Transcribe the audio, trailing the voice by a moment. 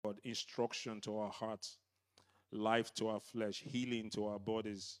instruction to our hearts, life to our flesh, healing to our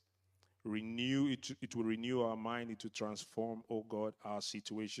bodies. It will renew our mind. It will transform, oh God, our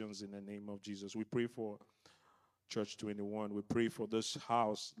situations in the name of Jesus. We pray for Church 21. We pray for this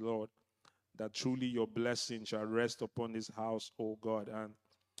house, Lord, that truly your blessing shall rest upon this house, oh God, and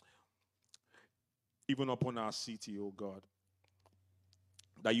even upon our city, oh God.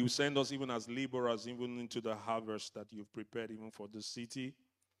 That you send us even as laborers, even into the harvest that you've prepared even for the city.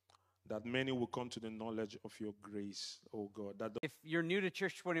 That many will come to the knowledge of your grace, oh God. If you're new to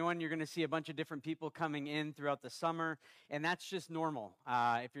Church 21, you're going to see a bunch of different people coming in throughout the summer, and that's just normal.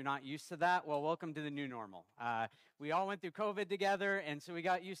 If you're not used to that, well, welcome to the new normal. We all went through COVID together, and so we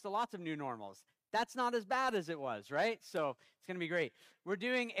got used to lots of new normals. That's not as bad as it was, right? So it's going to be great. We're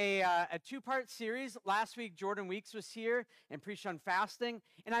doing a two-part series. Last week, Jordan Weeks was here and preached on fasting,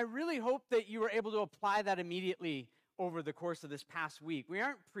 and I really hope that you were able to apply that immediately over the course of this past week. We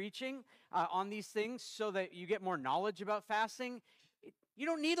aren't preaching on these things so that you get more knowledge about fasting. You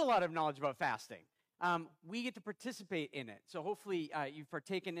don't need a lot of knowledge about fasting. We get to participate in it. So hopefully you've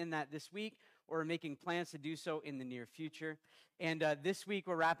partaken in that this week or are making plans to do so in the near future. And this week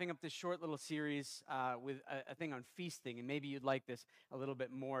we're wrapping up this short little series with a thing on feasting. And maybe you'd like this a little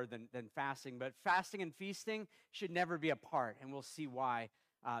bit more than fasting. But fasting and feasting should never be apart. And we'll see why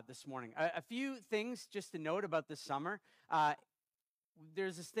this morning. A few things just to note about this summer.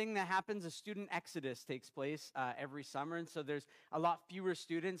 There's this thing that happens, a student exodus takes place every summer, and so there's a lot fewer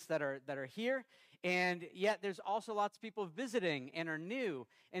students that are here, and yet there's also lots of people visiting and are new.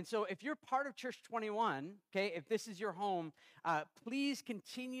 And so if you're part of Church 21, okay, if this is your home, please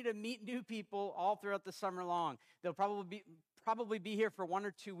continue to meet new people all throughout the summer long. They'll probably be here for 1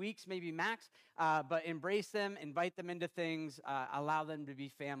 or 2 weeks, maybe max, but embrace them, invite them into things, allow them to be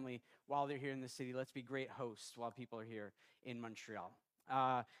family while they're here in the city. Let's be great hosts while people are here in Montreal.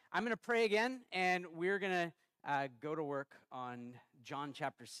 I'm going to pray again, and we're going to go to work on John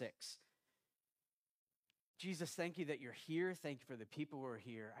chapter 6. Jesus, thank you that you're here. Thank you for the people who are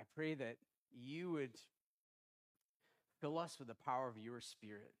here. I pray that you would fill us with the power of your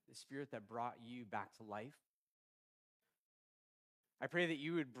Spirit, the Spirit that brought you back to life. I pray that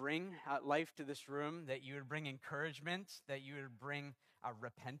you would bring life to this room, that you would bring encouragement, that you would bring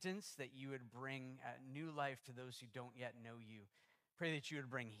repentance, that you would bring new life to those who don't yet know you. Pray that you would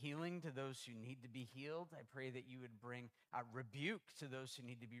bring healing to those who need to be healed. I pray that you would bring rebuke to those who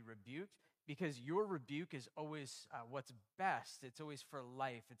need to be rebuked, because your rebuke is always what's best. It's always for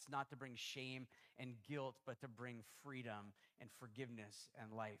life. It's not to bring shame and guilt, but to bring freedom and forgiveness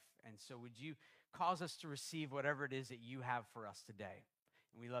and life. And so would you cause us to receive whatever it is that you have for us today.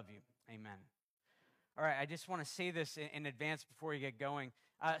 And we love you. Amen. All right, I just want to say this in advance before you get going.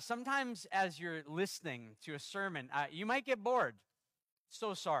 Sometimes as you're listening to a sermon, you might get bored.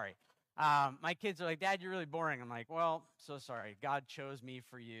 So sorry. My kids are like, Dad, you're really boring. I'm like, well, so sorry. God chose me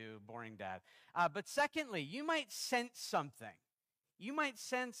for you. Boring dad. But secondly, you might sense something. You might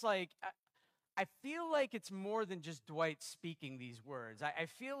sense like, I feel like it's more than just Dwight speaking these words. I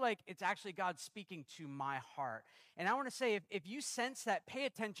feel like it's actually God speaking to my heart. And I want to say, if you sense that, pay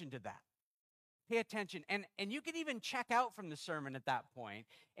attention to that. Pay attention. And you can even check out from the sermon at that point,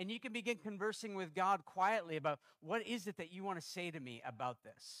 and you can begin conversing with God quietly about what is it that you want to say to me about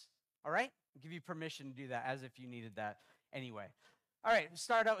this. All right? I'll give you permission to do that as if you needed that anyway. All right,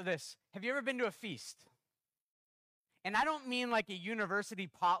 start out with this. Have you ever been to a feast? And I don't mean like a university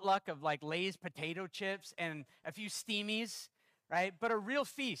potluck of like Lay's potato chips and a few steamies, right? But a real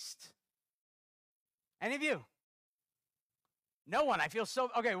feast. Any of you? No one. I feel so,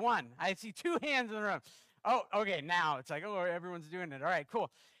 okay, one. I see 2 hands in the room. Oh, okay, now it's like, oh, everyone's doing it. All right,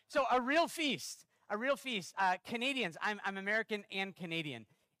 cool. So a real feast. Canadians, I'm American and Canadian.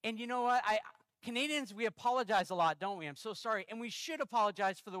 And you know what? Canadians, we apologize a lot, don't we? I'm so sorry. And we should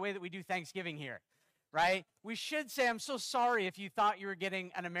apologize for the way that we do Thanksgiving here, right? We should say, I'm so sorry if you thought you were getting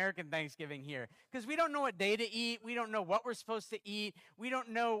an American Thanksgiving here. Because we don't know what day to eat. We don't know what we're supposed to eat. We don't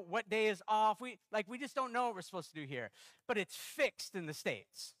know what day is off. We just don't know what we're supposed to do here. But it's fixed in the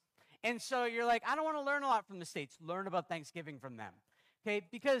States. And so you're like, I don't want to learn a lot from the States. Learn about Thanksgiving from them, okay?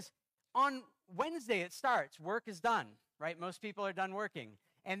 Because on Wednesday it starts. Work is done, right? Most people are done working.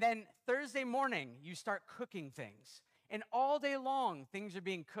 And then Thursday morning, you start cooking things. And all day long, things are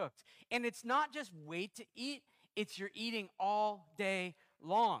being cooked. And it's not just wait to eat, it's you're eating all day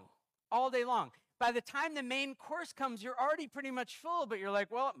long. All day long. by the time the main course comes, you're already pretty much full, but you're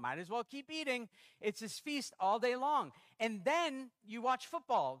like, well, might as well keep eating. It's this feast all day long. And then you watch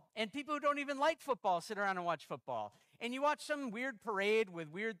football, and people who don't even like football sit around and watch football. And you watch some weird parade with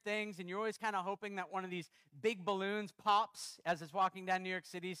weird things, and you're always kind of hoping that one of these big balloons pops as it's walking down New York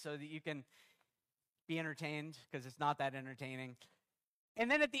City so that you can be entertained, because it's not that entertaining. And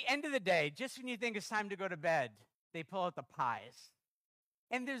then at the end of the day, just when you think it's time to go to bed, they pull out the pies.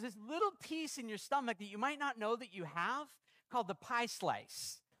 And there's this little piece in your stomach that you might not know that you have called the pie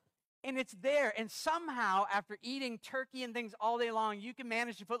slice. And it's there. And somehow, after eating turkey and things all day long, you can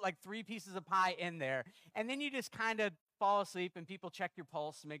manage to put like 3 pieces of pie in there. And then you just kind of fall asleep, and people check your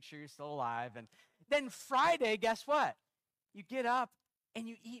pulse to make sure you're still alive. And then Friday, guess what? You get up and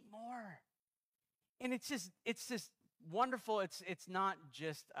you eat more. And it's just wonderful. It's not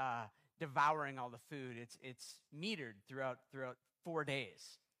just devouring all the food. It's metered throughout 4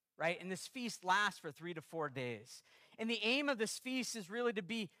 days, right? And this feast lasts for 3 to 4 days. And the aim of this feast is really to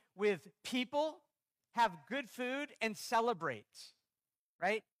be with people, have good food, and celebrate,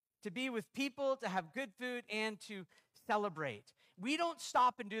 right? To be with people, to have good food, and to celebrate. We don't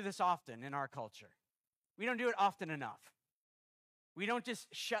stop and do this often in our culture. We don't do it often enough. We don't just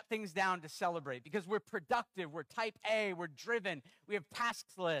shut things down to celebrate because we're productive, we're type A, we're driven, we have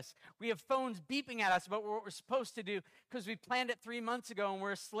tasks lists, we have phones beeping at us about what we're supposed to do because we planned it 3 months ago, and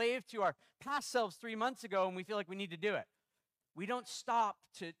we're a slave to our past selves 3 months ago, and we feel like we need to do it. We don't stop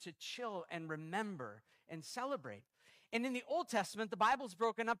to chill and remember and celebrate. And in the Old Testament, the Bible's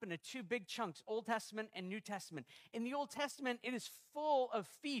broken up into 2 big chunks, Old Testament and New Testament. In the Old Testament, it is full of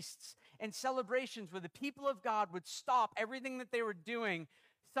feasts and celebrations where the people of God would stop everything that they were doing,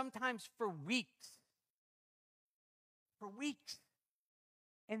 sometimes for weeks. For weeks.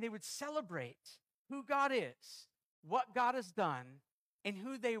 And they would celebrate who God is, what God has done, and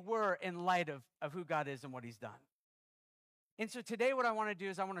who they were in light of who God is and what he's done. And so today what I want to do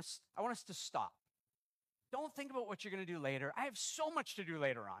is I want us to stop. Don't think about what you're going to do later. I have so much to do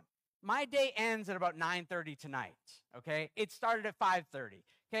later on. My day ends at about 9:30 tonight, okay? It started at 5:30,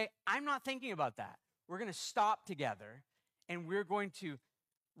 okay? I'm not thinking about that. We're going to stop together, and we're going to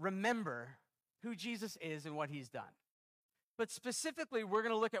remember who Jesus is and what he's done. But specifically, we're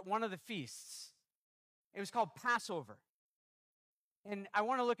going to look at one of the feasts. It was called Passover. And I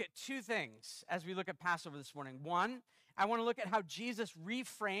want to look at 2 things as we look at Passover this morning. One, I want to look at how Jesus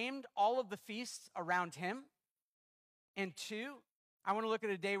reframed all of the feasts around him. And 2, I want to look at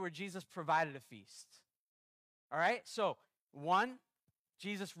a day where Jesus provided a feast. All right? So, 1,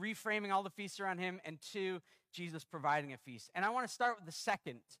 Jesus reframing all the feasts around him, and 2, Jesus providing a feast. And I want to start with the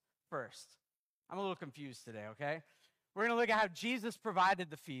second first. I'm a little confused today, okay? We're going to look at how Jesus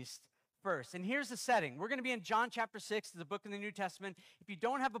provided the feast first. And here's the setting. We're going to be in John chapter 6, the book in the New Testament. If you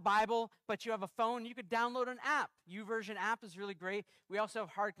don't have a Bible, but you have a phone, you could download an app. YouVersion app is really great. We also have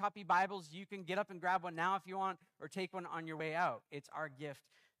hard copy Bibles. You can get up and grab one now if you want, or take one on your way out. It's our gift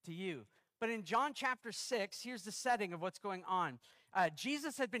to you. But in John chapter 6, here's the setting of what's going on.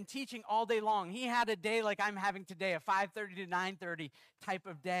 Jesus had been teaching all day long. He had a day like I'm having today, a 5:30 to 9:30 type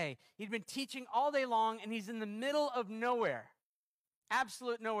of day. He'd been teaching all day long, and he's in the middle of nowhere.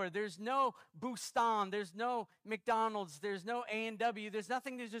 Absolute nowhere. There's no Bustan. There's no McDonald's. There's no A&W. There's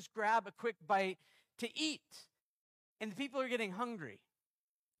nothing to just grab a quick bite to eat. And the people are getting hungry.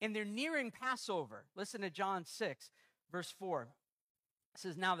 And they're nearing Passover. Listen to John 6, verse 4. It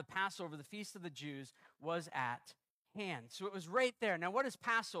says, now the Passover, the feast of the Jews, was at hand. So it was right there. Now, what is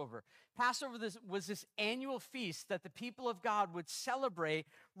Passover? Passover was this annual feast that the people of God would celebrate,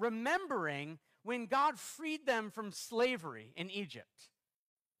 remembering when God freed them from slavery in Egypt.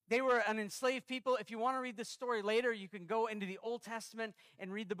 They were an enslaved people. If you want to read this story later, you can go into the Old Testament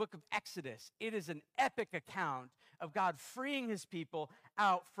and read the book of Exodus. It is an epic account of God freeing his people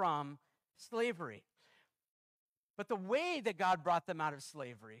out from slavery. But the way that God brought them out of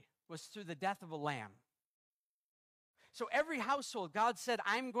slavery was through the death of a lamb. So every household, God said,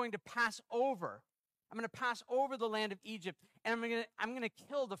 I'm going to pass over the land of Egypt, and I'm going to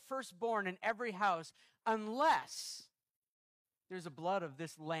kill the firstborn in every house unless there's a blood of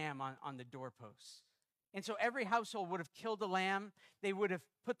this lamb on the doorposts. And so every household would have killed a lamb. They would have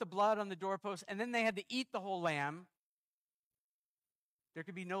put the blood on the doorpost, and then they had to eat the whole lamb. There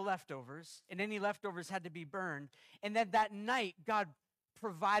could be no leftovers, and any leftovers had to be burned. And then that night, God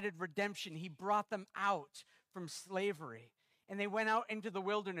provided redemption. He brought them out from slavery, and they went out into the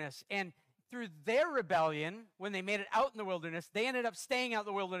wilderness. And through their rebellion, when they made it out in the wilderness, they ended up staying out in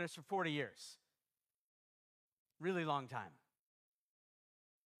the wilderness for 40 years. Really long time.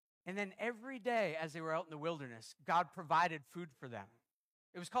 And then every day as they were out in the wilderness, God provided food for them.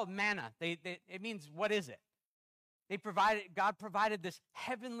 It was called manna. It means, what is it? God provided this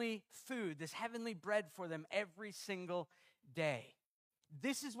heavenly food, this heavenly bread for them every single day.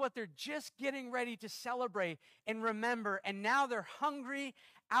 This is what they're just getting ready to celebrate and remember. And now they're hungry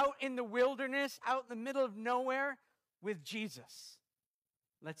out in the wilderness, out in the middle of nowhere with Jesus.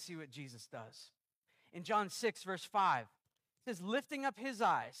 Let's see what Jesus does. In John 6, verse 5, it says, lifting up his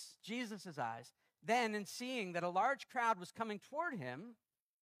eyes, Jesus' eyes, then, and seeing that a large crowd was coming toward him,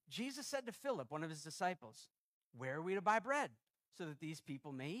 Jesus said to Philip, one of his disciples, where are we to buy bread so that these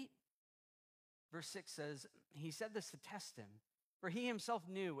people may eat? Verse 6 says, he said this to test him, for he himself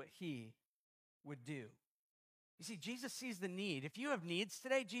knew what he would do. You see, Jesus sees the need. If you have needs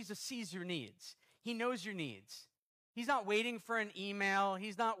today, Jesus sees your needs. He knows your needs. He's not waiting for an email.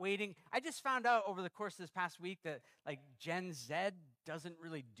 He's not waiting. I just found out over the course of this past week that like Gen Z doesn't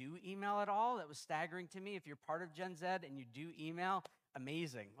really do email at all. That was staggering to me. If you're part of Gen Z and you do email,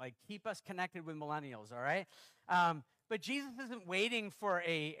 amazing. Like, keep us connected with millennials, all right? But Jesus isn't waiting for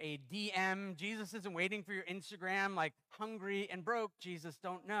a DM. Jesus isn't waiting for your Instagram, like hungry and broke. Jesus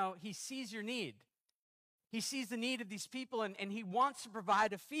don't know. He sees your need. He sees the need of these people, and he wants to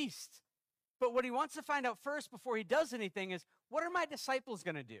provide a feast. But what he wants to find out first before he does anything is, what are my disciples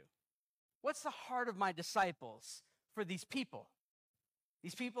going to do? What's the heart of my disciples for these people?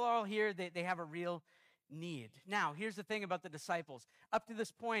 These people are all here. They have a real need. Now, here's the thing about the disciples. Up to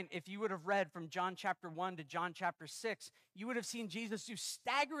this point, if you would have read from John chapter 1 to John chapter 6, you would have seen Jesus do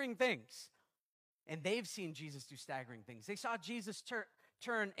staggering things. And they've seen Jesus do staggering things. They saw Jesus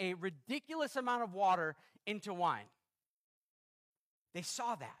turn a ridiculous amount of water into wine. They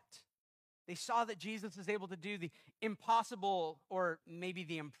saw that. They saw that Jesus is able to do the impossible or maybe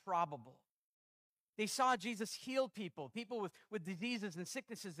the improbable. They saw Jesus heal people with diseases and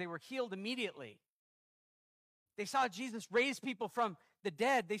sicknesses. They were healed immediately. They saw Jesus raise people from the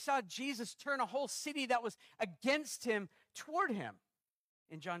dead. They saw Jesus turn a whole city that was against him toward him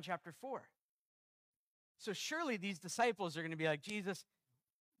in John chapter 4. So surely these disciples are going to be like, Jesus,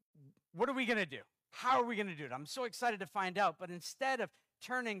 what are we going to do? How are we going to do it? I'm so excited to find out. But instead of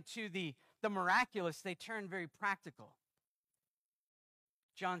turning to the miraculous, they turn very practical.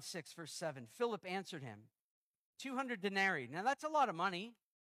 John 6, verse 7, Philip answered him, 200 denarii. Now that's a lot of money.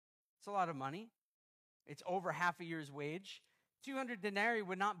 It's a lot of money. It's over half a year's wage. 200 denarii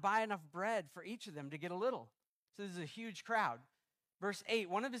would not buy enough bread for each of them to get a little. So this is a huge crowd. Verse 8,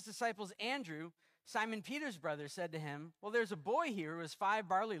 one of his disciples, Andrew, Simon Peter's brother, said to him, well, there's a boy here who has 5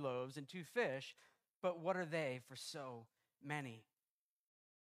 barley loaves and 2 fish, but what are they for so many?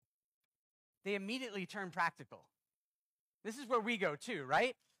 They immediately turn practical. This is where we go too,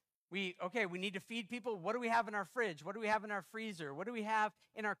 right? We need to feed people. What do we have in our fridge? What do we have in our freezer? What do we have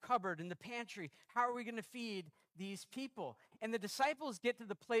in our cupboard, in the pantry? How are we going to feed these people? And the disciples get to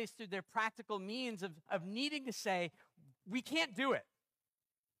the place through their practical means of needing to say, we can't do it.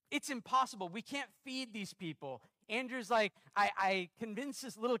 It's impossible. We can't feed these people. Andrew's like, I convinced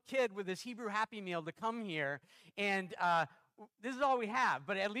this little kid with his Hebrew Happy Meal to come here, and this is all we have.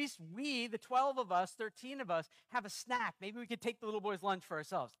 But at least we, the 12 of us, 13 of us, have a snack. Maybe we could take the little boy's lunch for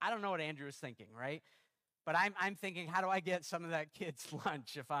ourselves. I don't know what Andrew is thinking, right? But I'm thinking, how do I get some of that kid's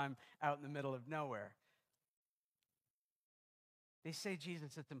lunch if I'm out in the middle of nowhere? They say,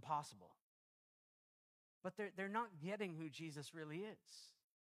 Jesus, it's impossible. But they're not getting who Jesus really is.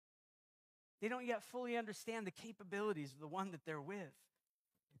 They don't yet fully understand the capabilities of the one that they're with.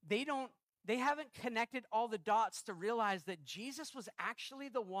 They haven't connected all the dots to realize that Jesus was actually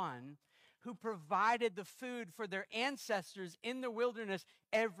the one who provided the food for their ancestors in the wilderness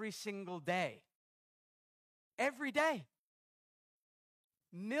every single day. Every day.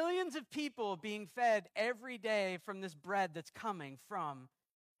 Millions of people being fed every day from this bread that's coming from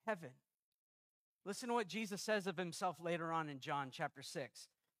heaven. Listen to what Jesus says of himself later on in John chapter 6.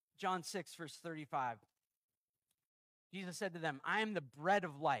 John 6, verse 35. Jesus said to them, I am the bread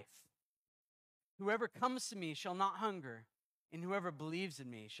of life. Whoever comes to me shall not hunger, and whoever believes in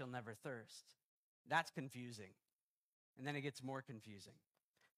me shall never thirst. That's confusing. And then it gets more confusing.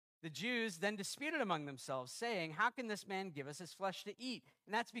 The Jews then disputed among themselves, saying, how can this man give us his flesh to eat?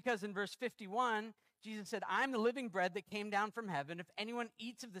 And that's because in verse 51, Jesus said, I'm the living bread that came down from heaven. If anyone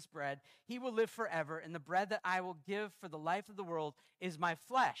eats of this bread, he will live forever. And the bread that I will give for the life of the world is my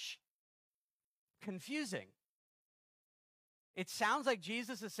flesh. Confusing. It sounds like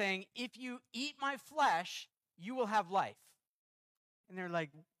Jesus is saying, if you eat my flesh, you will have life. And they're like,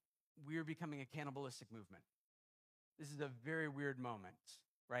 we're becoming a cannibalistic movement. This is a very weird moment,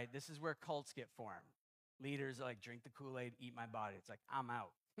 right? This is where cults get formed. Leaders are like, drink the Kool-Aid, eat my body. It's like, I'm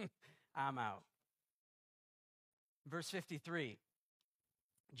out. I'm out. Verse 53.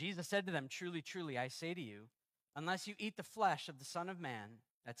 Jesus said to them, "Truly, truly, I say to you, unless you eat the flesh of the Son of Man,"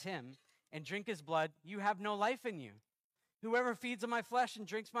 that's him, "and drink his blood, you have no life in you. Whoever feeds on my flesh and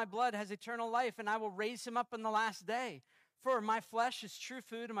drinks my blood has eternal life, and I will raise him up on the last day. For my flesh is true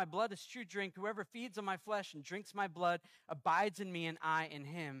food, and my blood is true drink. Whoever feeds on my flesh and drinks my blood abides in me, and I in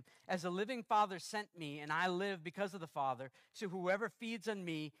him. As the living Father sent me, and I live because of the Father, so whoever feeds on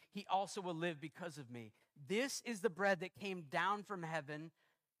me, he also will live because of me. This is the bread that came down from heaven,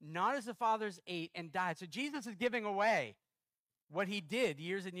 not as the fathers ate and died." So Jesus is giving away what he did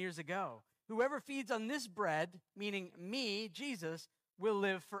years and years ago. "Whoever feeds on this bread," meaning me, Jesus, "will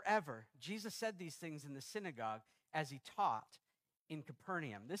live forever." Jesus said these things in the synagogue as he taught in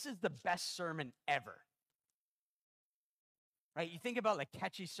Capernaum. This is the best sermon ever. Right? You think about like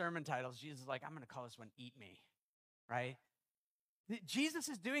catchy sermon titles. Jesus is like, I'm going to call this one "Eat Me." Right? Jesus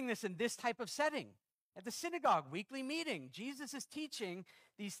is doing this in this type of setting. At the synagogue, weekly meeting, Jesus is teaching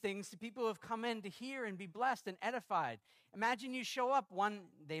these things to people who have come in to hear and be blessed and edified. Imagine you show up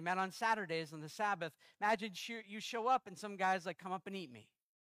they met on Saturdays on the Sabbath. Imagine you show up and some guy's like, "Come up and eat me."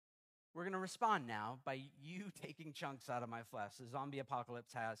 We're going to respond now by you taking chunks out of my flesh. The zombie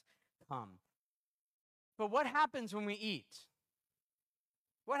apocalypse has come. But what happens when we eat?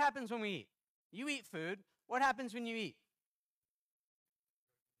 What happens when we eat? You eat food. What happens when you eat?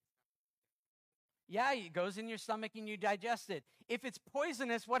 Yeah, it goes in your stomach and you digest it. If it's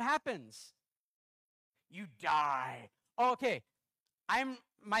poisonous, what happens? You die. Oh, okay.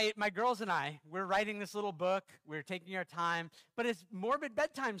 My girls and I, we're writing this little book. We're taking our time, but it's morbid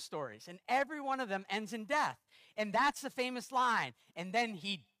bedtime stories, and every one of them ends in death. And that's the famous line. "And then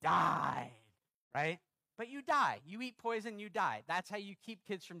he died," right? But you die. You eat poison, you die. That's how you keep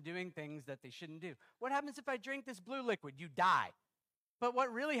kids from doing things that they shouldn't do. What happens if I drink this blue liquid? You die. But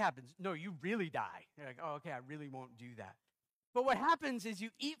what really happens? No, you really die. You're like, "Oh, okay, I really won't do that." But what happens is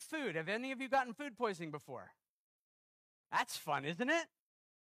you eat food. Have any of you gotten food poisoning before? That's fun, isn't it?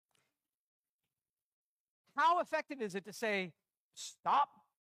 How effective is it to say, "Stop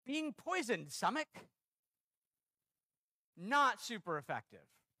being poisoned, stomach"? Not super effective,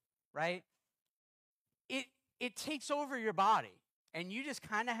 right? It takes over your body, and you just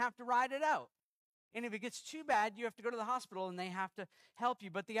kind of have to ride it out. And if it gets too bad, you have to go to the hospital, and they have to help you.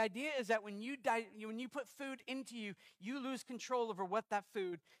 But the idea is that when you put food into you, you lose control over what that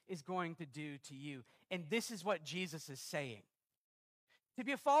food is going to do to you. And this is what Jesus is saying. To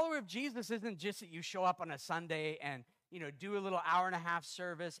be a follower of Jesus isn't just that you show up on a Sunday and do a little hour-and-a-half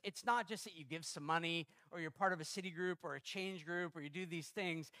service. It's not just that you give some money or you're part of a city group or a change group or you do these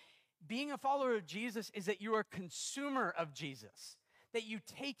things. Being a follower of Jesus is that you are a consumer of Jesus, that you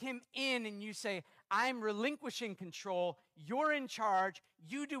take him in and you say, "I'm relinquishing control. You're in charge.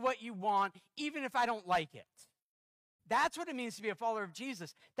 You do what you want, even if I don't like it." That's what it means to be a follower of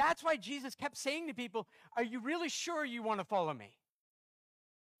Jesus. That's why Jesus kept saying to people, "Are you really sure you want to follow me?"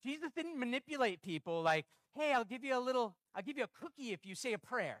 Jesus didn't manipulate people like, "Hey, I'll give you a cookie if you say a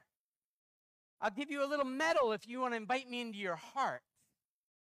prayer. I'll give you a little medal if you want to invite me into your heart."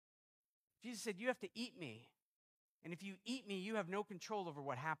 Jesus said, "You have to eat me. And if you eat me, you have no control over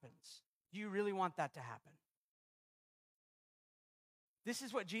what happens. Do you really want that to happen?" This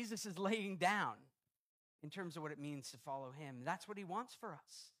is what Jesus is laying down in terms of what it means to follow him. That's what he wants for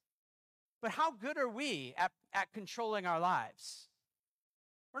us. But how good are we at controlling our lives?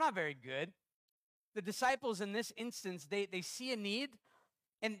 We're not very good. The disciples in this instance, they see a need,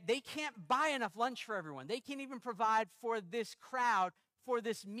 and they can't buy enough lunch for everyone. They can't even provide for this crowd, for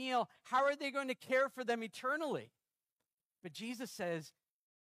this meal. How are they going to care for them eternally? But Jesus says,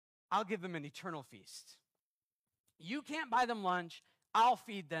 "I'll give them an eternal feast. You can't buy them lunch. I'll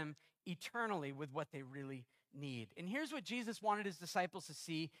feed them eternally with what they really need." And here's what Jesus wanted his disciples to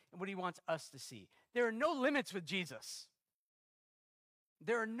see and what he wants us to see. There are no limits with Jesus.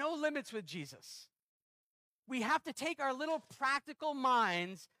 There are no limits with Jesus. We have to take our little practical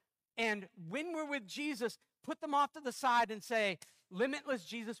minds and when we're with Jesus, put them off to the side and say, "Limitless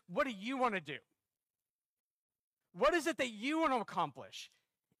Jesus, what do you want to do? What is it that you want to accomplish?"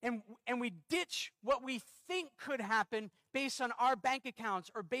 And we ditch what we think could happen based on our bank accounts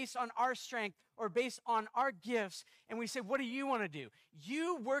or based on our strength or based on our gifts. And we say, "What do you want to do?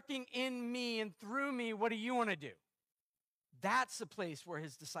 You working in me and through me, what do you want to do?" That's the place where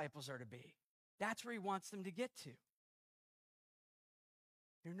his disciples are to be. That's where he wants them to get to.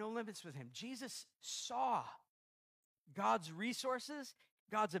 There are no limits with him. Jesus saw God's resources,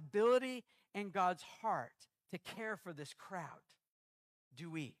 God's ability, and God's heart to care for this crowd. Do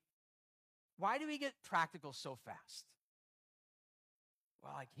we? Why do we get practical so fast?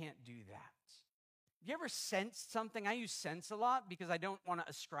 Well, I can't do that. Have you ever sensed something? I use sense a lot because I don't want to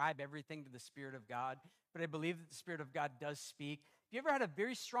ascribe everything to the Spirit of God, but I believe that the Spirit of God does speak. Have you ever had a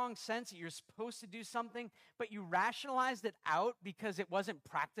very strong sense that you're supposed to do something, but you rationalized it out because it wasn't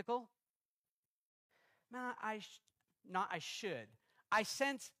practical? Nah, I should. I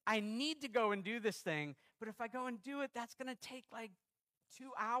sense I need to go and do this thing, but if I go and do it, that's going to take like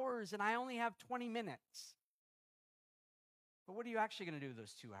 2 hours, and I only have 20 minutes. But what are you actually going to do with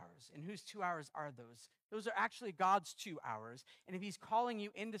those 2 hours? And whose 2 hours are those? Those are actually God's 2 hours. And if he's calling you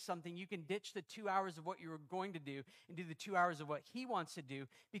into something, you can ditch the 2 hours of what you were going to do and do the 2 hours of what he wants to do,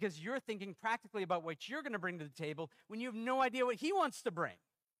 because you're thinking practically about what you're going to bring to the table when you have no idea what he wants to bring.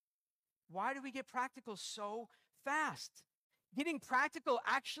 Why do we get practical so fast? Getting practical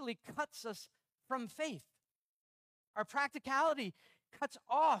actually cuts us from faith. Our practicality cuts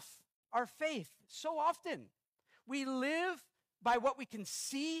off our faith so often. We live by what we can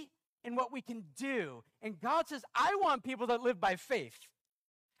see and what we can do. And God says, I want people that live by faith.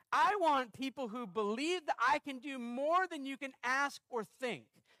 I want people who believe that I can do more than you can ask or think.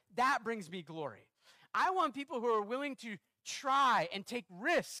 That brings me glory. I want people who are willing to try and take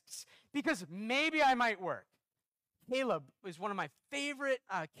risks because maybe I might work. Caleb is one of my favorite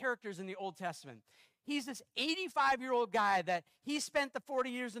characters in the Old Testament. He's this 85-year-old guy that he spent the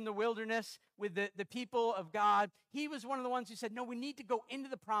 40 years in the wilderness with the people of God. He was one of the ones who said, no, we need to go into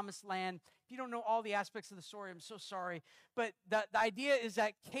the promised land. If you don't know all the aspects of the story, I'm so sorry. But the idea is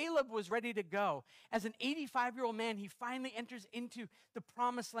that Caleb was ready to go. As an 85-year-old man, he finally enters into the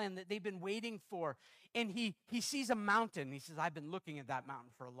promised land that they've been waiting for. And he sees a mountain. He says, I've been looking at that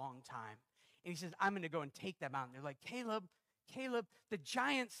mountain for a long time. And he says, I'm going to go and take that mountain. They're like, Caleb, the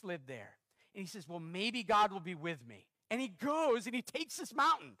giants live there. And he says, well, maybe God will be with me. And he goes and he takes this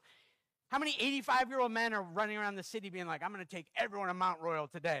mountain. How many 85-year-old men are running around the city being like, I'm going to take everyone to Mount Royal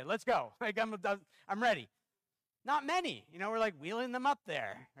today. Let's go. Like, I'm ready. Not many. We're like wheeling them up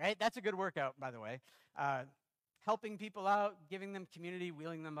there, right? That's a good workout, by the way. Helping people out, giving them community,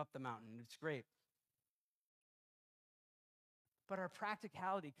 wheeling them up the mountain. It's great. But our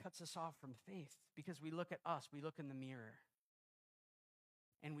practicality cuts us off from faith because we look at us, we look in the mirror,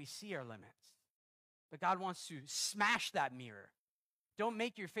 and we see our limits. But God wants to smash that mirror. Don't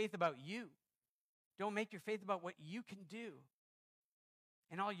make your faith about you. Don't make your faith about what you can do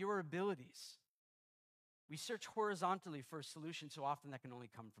and all your abilities. We search horizontally for a solution so often that can only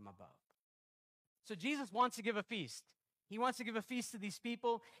come from above. So Jesus wants to give a feast. He wants to give a feast to these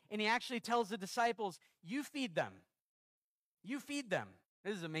people, and he actually tells the disciples, you feed them. You feed them.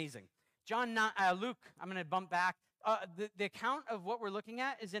 This is amazing. Luke, I'm going to bump back. The account of what we're looking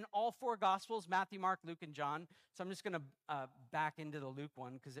at is in all four Gospels, Matthew, Mark, Luke, and John. So I'm just going to back into the Luke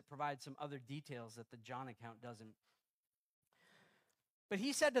one because it provides some other details that the John account doesn't. But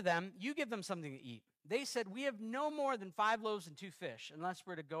he said to them, you give them something to eat. They said, we have no more than 5 loaves and 2 fish, unless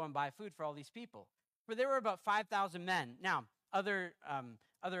we're to go and buy food for all these people. For there were about 5,000 men. Now, other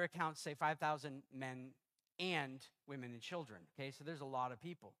accounts say 5,000 men and women and children. Okay, so there's a lot of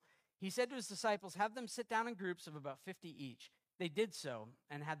people. He said to his disciples, have them sit down in groups of about 50 each. They did so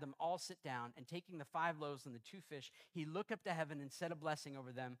and had them all sit down, and taking the 5 loaves and the 2 fish, he looked up to heaven and said a blessing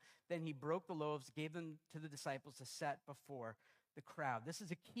over them. Then he broke the loaves, gave them to the disciples to set before the crowd. This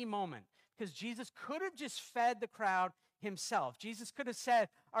is a key moment because Jesus could have just fed the crowd himself. Jesus could have said,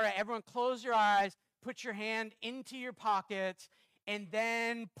 all right, everyone close your eyes, put your hand into your pockets, and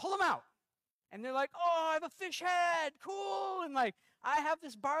then pull them out. And they're like, oh, I have a fish head, cool. And like, I have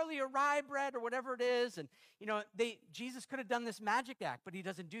this barley or rye bread or whatever it is. And, Jesus could have done this magic act, but he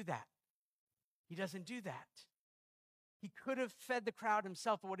doesn't do that. He doesn't do that. He could have fed the crowd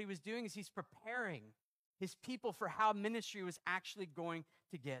himself, but what he was doing is he's preparing his people for how ministry was actually going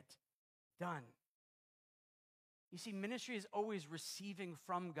to get done. You see, ministry is always receiving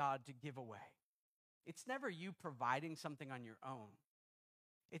from God to give away. It's never you providing something on your own.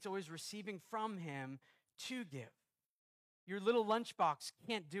 It's always receiving from him to give. Your little lunchbox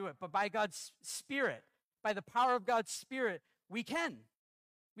can't do it, but by God's Spirit, by the power of God's Spirit, we can.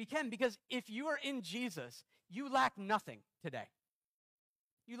 We can, because if you are in Jesus, you lack nothing today.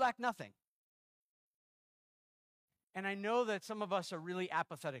 You lack nothing. And I know that some of us are really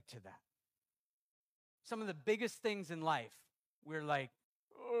apathetic to that. Some of the biggest things in life, we're like,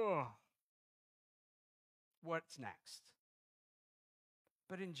 oh, what's next?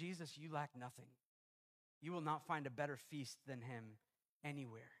 But in Jesus, you lack nothing. You will not find a better feast than him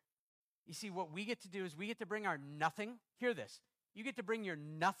anywhere. You see, what we get to do is we get to bring our nothing. Hear this. You get to bring your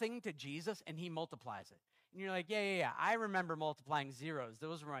nothing to Jesus, and he multiplies it. And you're like, yeah. I remember multiplying zeros.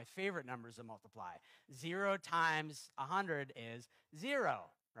 Those were my favorite numbers to multiply. 0 times 100 is 0,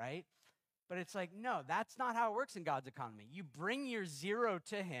 right? But it's like, no, that's not how it works in God's economy. You bring your zero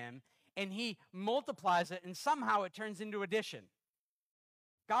to him, and he multiplies it, and somehow it turns into addition.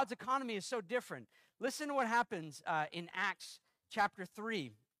 God's economy is so different. Listen to what happens in Acts chapter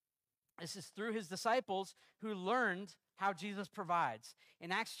 3. This is through his disciples who learned how Jesus provides.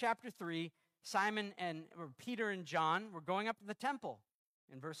 In Acts chapter 3, Peter and John were going up to the temple.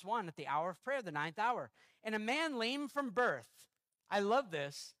 In verse 1, at the hour of prayer, the 9th hour. And a man lame from birth, I love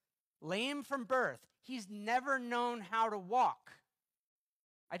this, lame from birth. He's never known how to walk.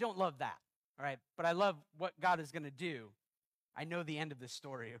 I don't love that, all right? But I love what God is going to do. I know the end of this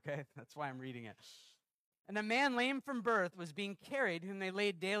story, okay? That's why I'm reading it. And a man lame from birth was being carried, whom they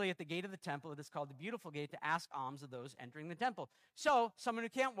laid daily at the gate of the temple. It is called the Beautiful Gate, to ask alms of those entering the temple. So, someone who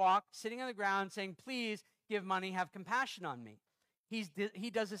can't walk, sitting on the ground, saying, please give money, have compassion on me.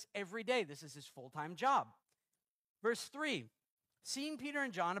 He does this every day. This is his full-time job. Verse 3, seeing Peter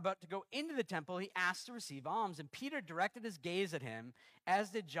and John about to go into the temple, he asked to receive alms. And Peter directed his gaze at him, as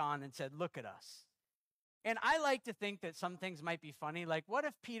did John, and said, look at us. And I like to think that some things might be funny. Like, what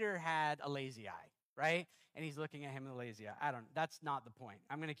if Peter had a lazy eye, right? And he's looking at him with a lazy eye. That's not the point.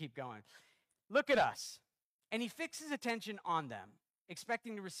 I'm going to keep going. Look at us. And he fixed his attention on them,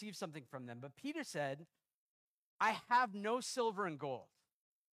 expecting to receive something from them. But Peter said, I have no silver and gold.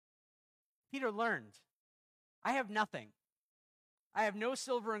 Peter learned, I have nothing. I have no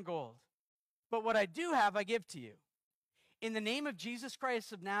silver and gold. But what I do have, I give to you. In the name of Jesus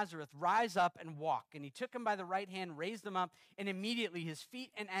Christ of Nazareth, rise up and walk. And he took him by the right hand, raised him up, and immediately his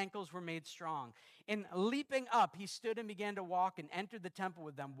feet and ankles were made strong. And leaping up, he stood and began to walk and entered the temple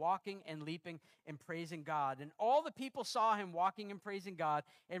with them, walking and leaping and praising God. And all the people saw him walking and praising God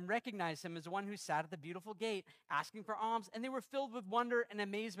and recognized him as one who sat at the Beautiful Gate, asking for alms. And they were filled with wonder and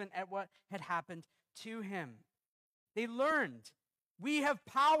amazement at what had happened to him. They learned, we have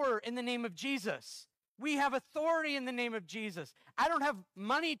power in the name of Jesus. We have authority in the name of Jesus. I don't have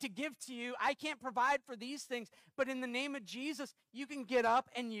money to give to you. I can't provide for these things. But in the name of Jesus, you can get up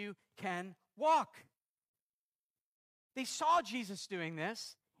and you can walk. They saw Jesus doing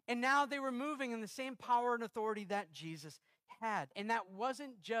this, and now they were moving in the same power and authority that Jesus had. And that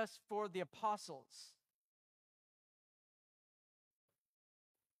wasn't just for the apostles.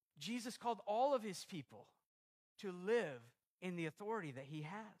 Jesus called all of his people to live in the authority that he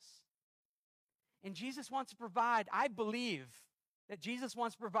has. And Jesus wants to provide, I believe that Jesus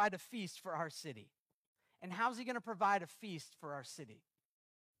wants to provide a feast for our city. And how's he going to provide a feast for our city?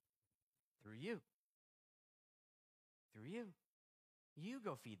 Through you. Through you. You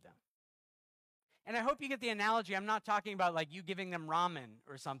go feed them. And I hope you get the analogy. I'm not talking about like you giving them ramen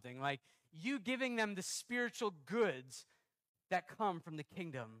or something. Like you giving them the spiritual goods that come from the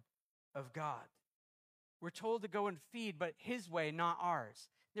kingdom of God. We're told to go and feed, but his way, not ours.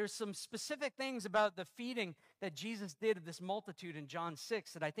 There's some specific things about the feeding that Jesus did of this multitude in John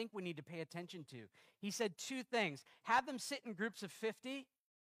 6 that I think we need to pay attention to. He said two things. Have them sit in groups of 50,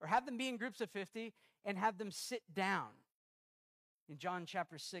 or have them be in groups of 50, and have them sit down. In John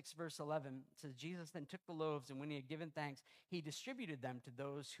chapter 6, verse 11, it says, Jesus then took the loaves, and when he had given thanks, he distributed them to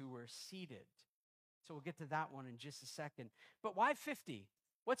those who were seated. So we'll get to that one in just a second. But why 50?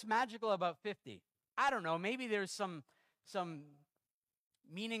 What's magical about 50? I don't know. Maybe there's some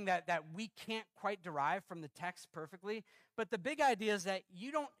meaning that we can't quite derive from the text perfectly. But the big idea is that you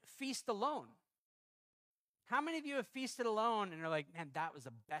don't feast alone. How many of you have feasted alone and are like, man, that was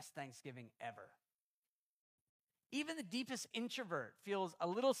the best Thanksgiving ever? Even the deepest introvert feels a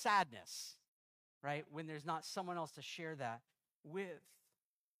little sadness, right, when there's not someone else to share that with.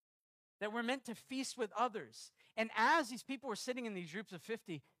 That we're meant to feast with others. And as these people were sitting in these groups of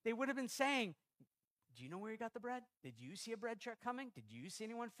 50, they would have been saying, do you know where you got the bread? Did you see a bread truck coming? Did you see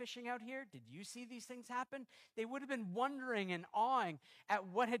anyone fishing out here? Did you see these things happen? They would have been wondering and awing at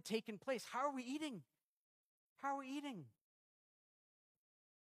what had taken place. How are we eating? How are we eating?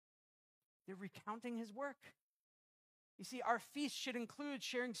 They're recounting his work. You see, our feast should include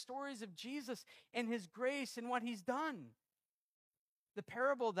sharing stories of Jesus and his grace and what he's done. The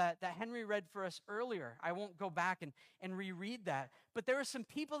parable that Henry read for us earlier, I won't go back and reread that, but there were some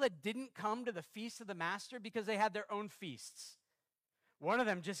people that didn't come to the feast of the master because they had their own feasts. One of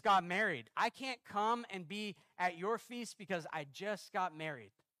them just got married. I can't come and be at your feast because I just got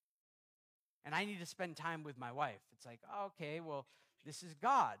married. And I need to spend time with my wife. It's like, okay, well, this is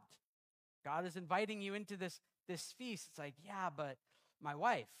God. God is inviting you into this feast. It's like, yeah, but my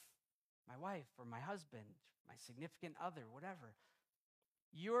wife or my husband, my significant other, whatever.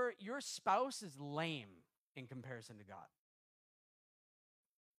 Your spouse is lame in comparison to God.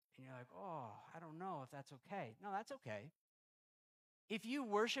 And you're like, oh, I don't know if that's okay. No, that's okay. If you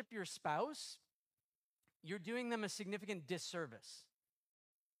worship your spouse, you're doing them a significant disservice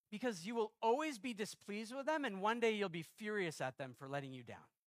because you will always be displeased with them, and one day you'll be furious at them for letting you down.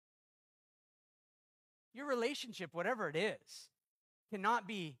 Your relationship, whatever it is, cannot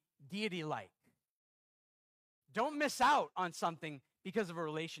be deity-like. Don't miss out on something because of a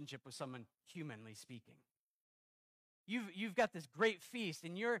relationship with someone, humanly speaking. You've got this great feast,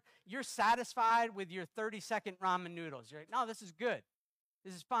 and you're satisfied with your 30-second ramen noodles. You're like, no, this is good.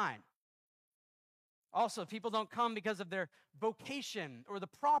 This is fine. Also, people don't come because of their vocation or the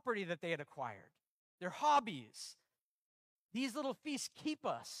property that they had acquired, their hobbies. These little feasts keep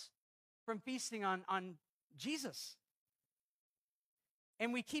us from feasting on Jesus.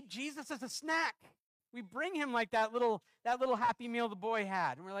 And we keep Jesus as a snack. We bring him like that little Happy Meal the boy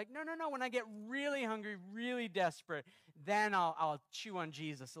had. And we're like, no, when I get really hungry, really desperate, then I'll chew on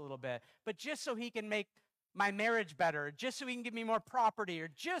Jesus a little bit. But just so he can make my marriage better, just so he can give me more property, or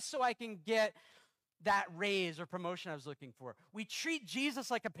just so I can get that raise or promotion I was looking for. We treat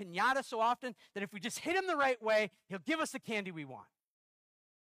Jesus like a piñata so often that if we just hit him the right way, he'll give us the candy we want.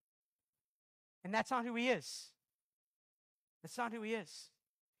 And that's not who he is. That's not who he is.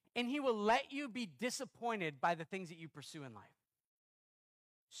 And he will let you be disappointed by the things that you pursue in life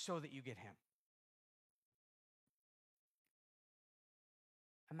so that you get him.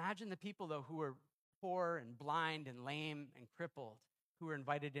 Imagine the people, though, who are poor and blind and lame and crippled who were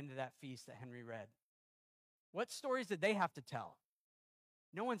invited into that feast that Henry read. What stories did they have to tell?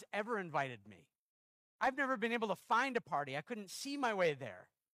 No one's ever invited me. I've never been able to find a party. I couldn't see my way there.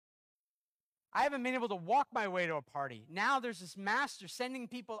 I haven't been able to walk my way to a party. Now there's this master sending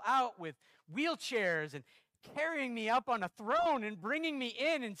people out with wheelchairs and carrying me up on a throne and bringing me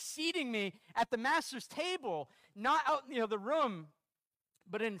in and seating me at the master's table, not out the room,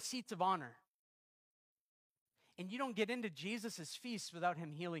 but in seats of honor. And you don't get into Jesus' feast without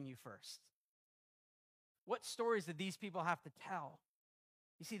him healing you first. What stories did these people have to tell?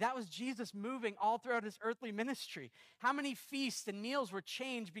 You see, that was Jesus moving all throughout his earthly ministry. How many feasts and meals were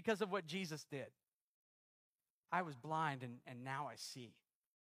changed because of what Jesus did? I was blind and now I see.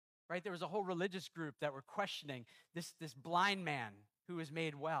 Right? There was a whole religious group that were questioning this blind man who was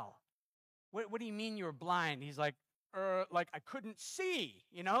made well. What do you mean you were blind? He's like I couldn't see.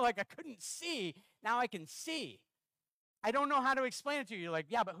 Like I couldn't see. Now I can see. I don't know how to explain it to you. You're like,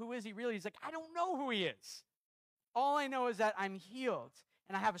 yeah, but who is he really? He's like, I don't know who he is. All I know is that I'm healed,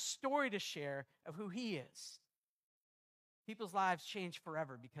 and I have a story to share of who he is. People's lives change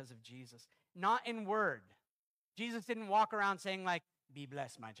forever because of Jesus. Not in word. Jesus didn't walk around saying like, be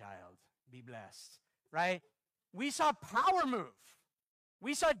blessed, my child. Be blessed, right? We saw power move.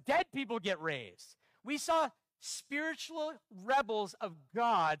 We saw dead people get raised. We saw spiritual rebels of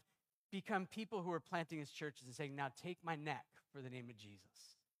God become people who are planting his churches and saying, now take my neck for the name of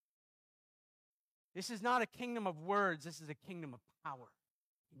Jesus. This is not a kingdom of words. This is a kingdom of power,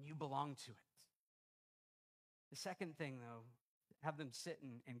 and you belong to it. The second thing, though, have them sit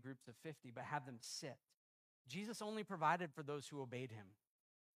in groups of 50, but have them sit. Jesus only provided for those who obeyed him.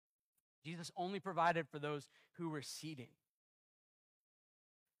 Jesus only provided for those who were seating.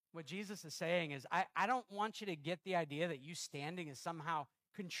 What Jesus is saying is, I don't want you to get the idea that you standing is somehow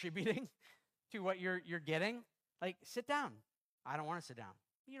contributing to what you're getting. Like, sit down. I don't want to sit down.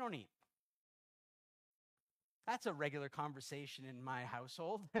 You don't eat. That's a regular conversation in my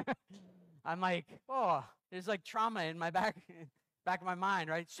household. I'm like, oh, there's like trauma in my back of my mind,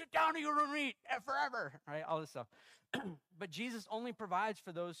 right? Sit down or you don't eat forever, right? All this stuff. But Jesus only provides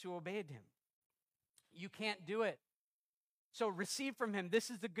for those who obeyed him. You can't do it. So receive from him. This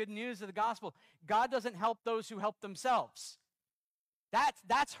is the good news of the gospel. God doesn't help those who help themselves.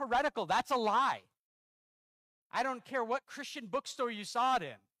 That's heretical. That's a lie. I don't care what Christian bookstore you saw it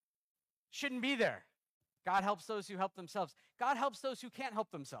in. Shouldn't be there. God helps those who help themselves. God helps those who can't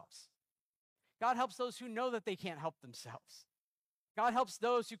help themselves. God helps those who know that they can't help themselves. God helps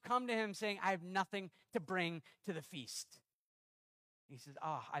those who come to him saying, I have nothing to bring to the feast. He says,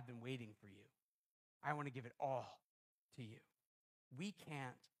 I've been waiting for you. I want to give it all to you. We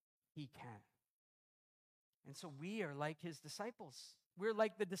can't, he can. And so we are like his disciples. We're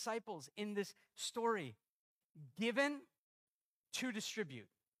like the disciples in this story. Given to distribute.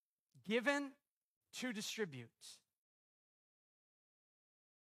 Given to distribute.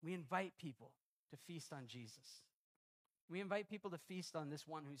 We invite people to feast on Jesus. We invite people to feast on this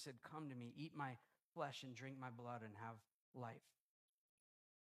one who said, come to me, eat my flesh and drink my blood and have life.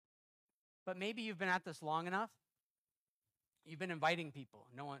 But maybe you've been at this long enough. You've been inviting people.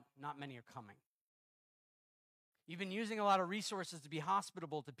 Not many are coming. You've been using a lot of resources to be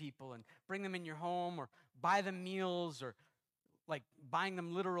hospitable to people and bring them in your home or buy them meals or like buying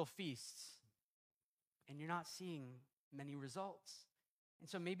them literal feasts, and you're not seeing many results. And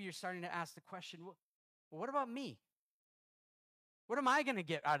so maybe you're starting to ask the question, well, what about me? What am I going to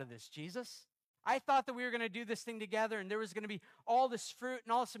get out of this, Jesus? I thought that we were going to do this thing together and there was going to be all this fruit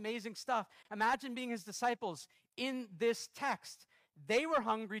and all this amazing stuff. Imagine being his disciples in this text. They were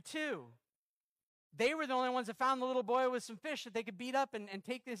hungry too. They were the only ones that found the little boy with some fish that they could beat up and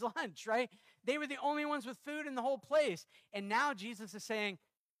take his lunch, right? They were the only ones with food in the whole place. And now Jesus is saying,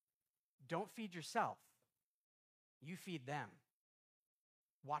 don't feed yourself. You feed them.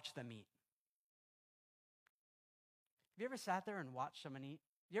 Watch them eat. Have you ever sat there and watched someone eat?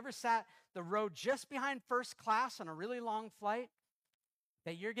 You ever sat the row just behind first class on a really long flight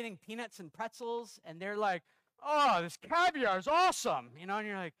that you're getting peanuts and pretzels and they're like, oh, this caviar is awesome, and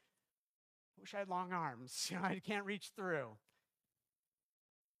you're like, I wish I had long arms, I can't reach through.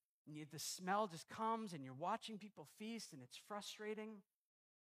 And the smell just comes and you're watching people feast and it's frustrating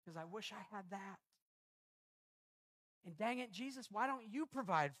because I wish I had that. And dang it, Jesus, why don't you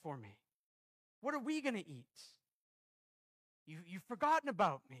provide for me? What are we going to eat? You've forgotten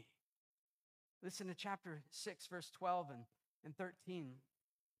about me. Listen to chapter 6, verse 12 and 13.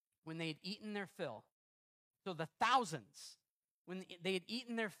 When they had eaten their fill, so the thousands, when they had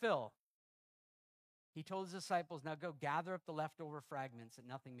eaten their fill, he told his disciples, now go gather up the leftover fragments that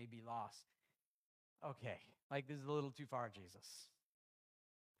nothing may be lost. Okay, this is a little too far, Jesus.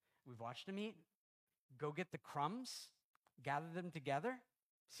 We've watched him eat. Go get the crumbs, gather them together.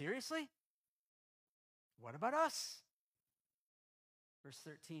 Seriously? What about us? Verse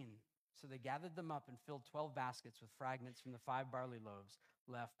 13, so they gathered them up and filled 12 baskets with fragments from the 5 barley loaves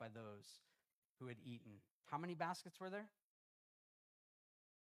left by those who had eaten. How many baskets were there?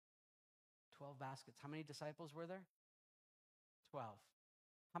 12 baskets. How many disciples were there? 12.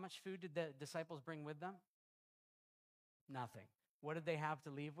 How much food did the disciples bring with them? Nothing. What did they have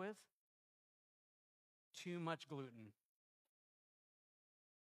to leave with? Too much gluten.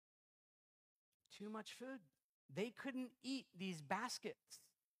 Too much food. They couldn't eat these baskets.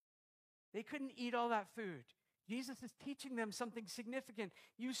 They couldn't eat all that food. Jesus is teaching them something significant.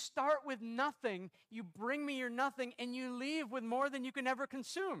 You start with nothing, you bring me your nothing, and you leave with more than you can ever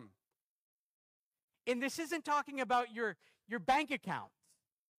consume. And this isn't talking about your bank account.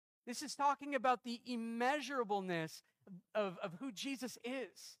 This is talking about the immeasurableness of who Jesus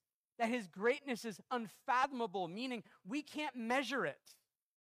is. That his greatness is unfathomable, meaning we can't measure it.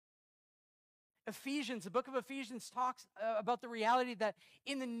 Ephesians, the book of Ephesians talks about the reality that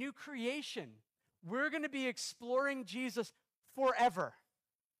in the new creation, we're going to be exploring Jesus forever.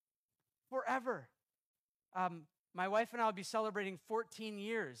 Forever. My wife and I will be celebrating 14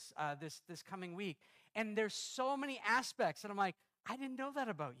 years this coming week. And there's so many aspects. And I'm like, I didn't know that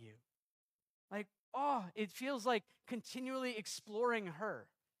about you. It feels like continually exploring her.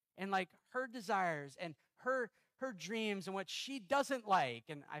 And her desires and her dreams and what she doesn't like.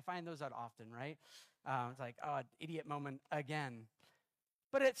 And I find those out often, right? It's like, idiot moment again.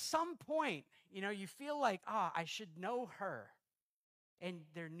 But at some point, you feel like, I should know her. And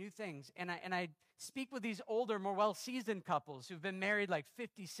there are new things. And I speak with these older, more well-seasoned couples who've been married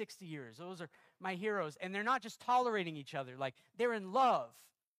 50, 60 years. Those are my heroes. And they're not just tolerating each other. They're in love.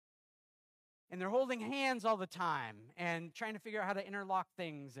 And they're holding hands all the time and trying to figure out how to interlock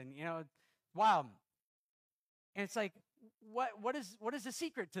things. And, wow. And it's like, what is the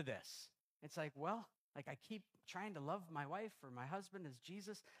secret to this? It's like, I keep trying to love my wife or my husband as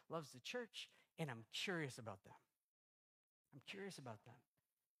Jesus loves the church, and I'm curious about them. I'm curious about them.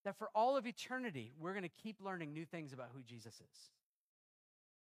 That for all of eternity, we're going to keep learning new things about who Jesus is.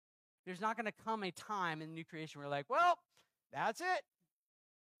 There's not going to come a time in the new creation where we're like, well, that's it.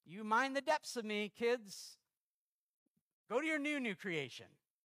 You mind the depths of me, kids. Go to your new creation.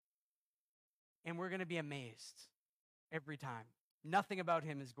 And we're going to be amazed every time. Nothing about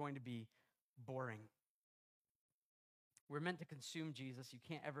him is going to be boring. We're meant to consume Jesus. You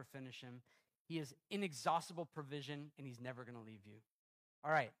can't ever finish him. He is inexhaustible provision, and he's never going to leave you.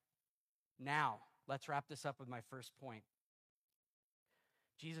 All right, now let's wrap this up with my first point.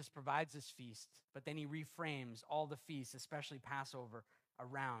 Jesus provides this feast, but then he reframes all the feasts, especially Passover,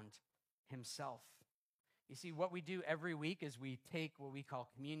 around himself. You see, what we do every week is we take what we call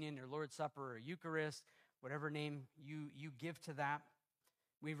communion or Lord's Supper or Eucharist, whatever name you give to that.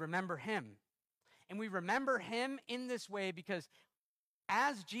 We remember him. And we remember him in this way because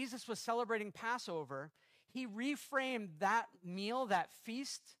as Jesus was celebrating Passover, he reframed that meal, that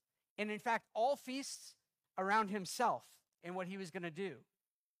feast, and in fact, all feasts around himself and what he was going to do.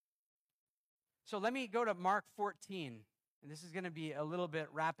 So let me go to Mark 14, and this is going to be a little bit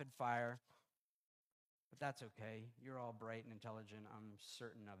rapid fire. But that's okay. You're all bright and intelligent. I'm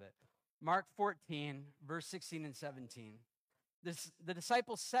certain of it. Mark 14, verse 16 and 17. The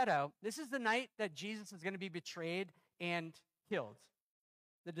disciples set out. This is the night that Jesus is going to be betrayed and killed.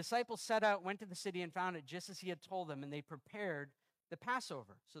 The disciples set out, went to the city, and found it just as he had told them, and they prepared the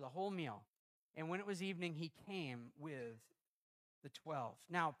Passover, so the whole meal. And when it was evening, he came with the 12.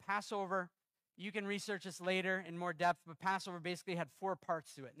 Now, Passover, you can research this later in more depth, but Passover basically had 4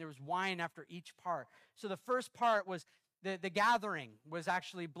 parts to it, and there was wine after each part. So the first part was the gathering was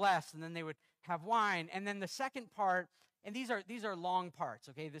actually blessed, and then they would have wine. And then the second part, and these are long parts,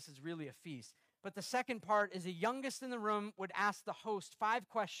 okay? This is really a feast. But the second part is the youngest in the room would ask the host 5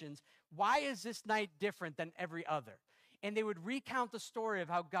 questions. Why is this night different than every other? And they would recount the story of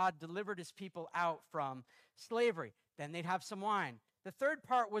how God delivered his people out from slavery. Then they'd have some wine. The third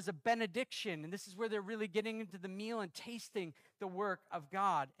part was a benediction, and this is where they're really getting into the meal and tasting the work of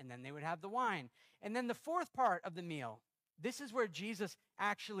God. And then they would have the wine. And then the fourth part of the meal, this is where Jesus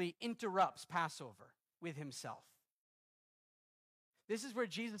actually interrupts Passover with himself. This is where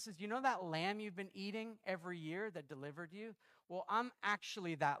Jesus says, you know that lamb you've been eating every year that delivered you? Well, I'm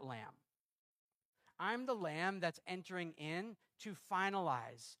actually that lamb. I'm the lamb that's entering in to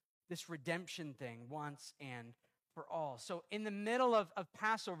finalize this redemption thing once and for all. So in the middle of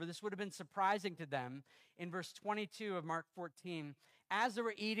Passover, this would have been surprising to them. In verse 22 of Mark 14, as they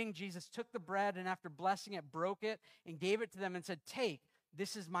were eating, Jesus took the bread and after blessing it, broke it and gave it to them and said, take,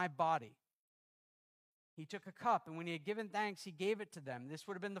 this is my body. He took a cup, and when he had given thanks, he gave it to them. This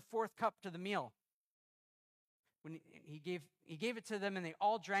would have been the 4th cup to the meal. When he gave it to them, and they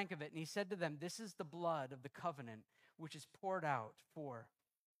all drank of it, and he said to them, this is the blood of the covenant, which is poured out for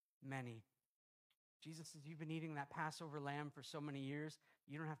many. Jesus says, you've been eating that Passover lamb for so many years,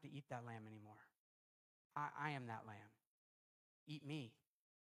 you don't have to eat that lamb anymore. I am that lamb. Eat me.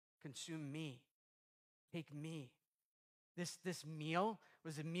 Consume me. Take me. This meal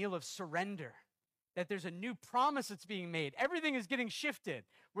was a meal of surrender. That there's a new promise that's being made. Everything is getting shifted.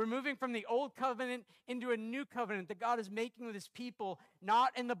 We're moving from the old covenant into a new covenant that God is making with his people,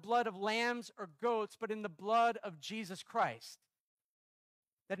 not in the blood of lambs or goats, but in the blood of Jesus Christ.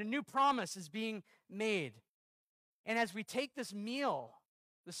 That a new promise is being made. And as we take this meal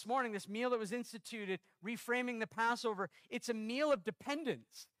this morning, this meal that was instituted, reframing the Passover, it's a meal of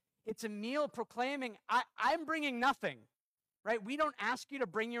dependence. It's a meal proclaiming, I'm bringing nothing. Right? We don't ask you to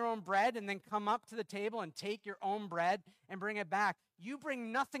bring your own bread and then come up to the table and take your own bread and bring it back. You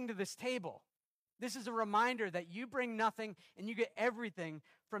bring nothing to this table. This is a reminder that you bring nothing and you get everything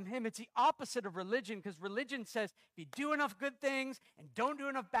from him. It's the opposite of religion, because religion says if you do enough good things and don't do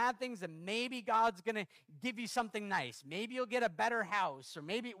enough bad things, then maybe God's going to give you something nice. Maybe you'll get a better house or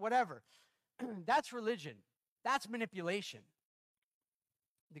maybe whatever. That's religion. That's manipulation.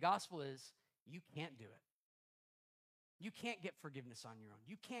 The gospel is you can't do it. You can't get forgiveness on your own.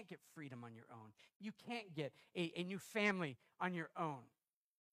 You can't get freedom on your own. You can't get a new family on your own.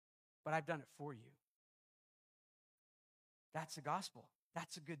 But I've done it for you. That's the gospel.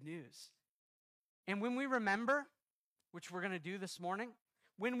 That's the good news. And when we remember, which we're going to do this morning,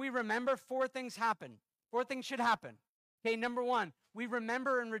 when we remember, 4 things happen. 4 things should happen. Okay, number 1, we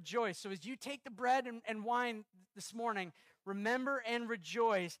remember and rejoice. So as you take the bread and wine this morning, remember and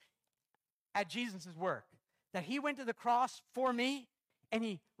rejoice at Jesus' work. That he went to the cross for me, and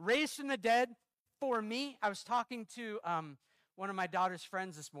he raised from the dead for me. I was talking to one of my daughter's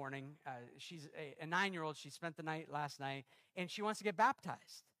friends this morning. She's a 9-year-old. She spent the night last night, and she wants to get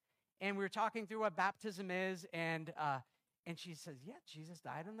baptized. And we were talking through what baptism is, and she says, yeah, Jesus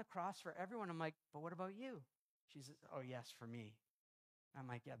died on the cross for everyone. I'm like, but what about you? She says, oh, yes, for me. I'm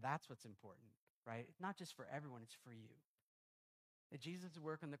like, yeah, that's what's important, right? It's not just for everyone, it's for you. That Jesus'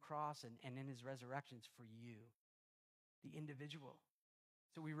 work on the cross and in his resurrection is for you, the individual.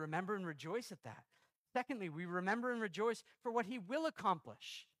 So we remember and rejoice at that. Secondly, we remember and rejoice for what he will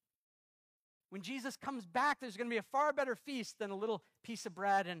accomplish. When Jesus comes back, there's going to be a far better feast than a little piece of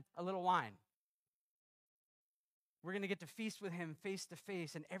bread and a little wine. We're going to get to feast with him face to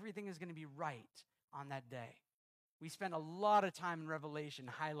face, and everything is going to be right on that day. We spent a lot of time in Revelation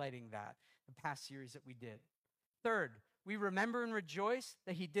highlighting that, the past series that we did. Third, we remember and rejoice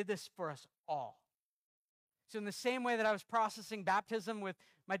that he did this for us all. So in the same way that I was processing baptism with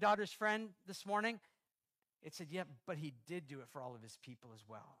my daughter's friend this morning, it said, yeah, but he did do it for all of his people as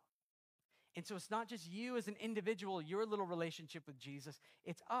well. And so it's not just you as an individual, your little relationship with Jesus,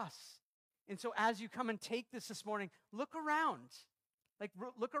 it's us. And so as you come and take this morning, look around. Like,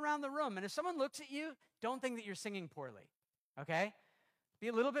 look around the room. And if someone looks at you, don't think that you're singing poorly, okay? Be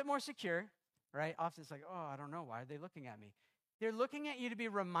a little bit more secure. Right? Often it's like, oh, I don't know. Why are they looking at me? They're looking at you to be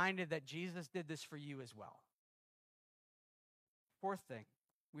reminded that Jesus did this for you as well. Fourth thing,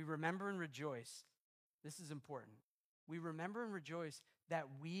 we remember and rejoice. This is important. We remember and rejoice that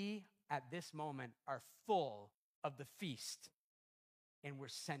we, at this moment, are full of the feast, and we're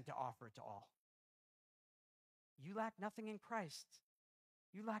sent to offer it to all. You lack nothing in Christ.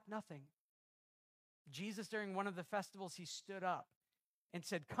 You lack nothing. Jesus, during one of the festivals, he stood up and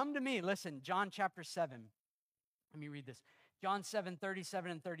said, come to me. Listen, John chapter 7. Let me read this. John 7,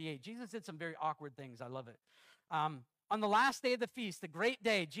 37 and 38. Jesus did some very awkward things. I love it. On the last day of the feast, the great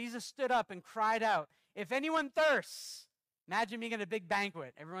day, Jesus stood up and cried out, if anyone thirsts, imagine being at a big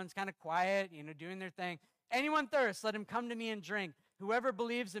banquet. Everyone's kind of quiet, doing their thing. Anyone thirsts, let him come to me and drink. Whoever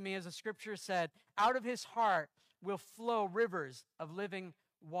believes in me, as the scripture said, out of his heart will flow rivers of living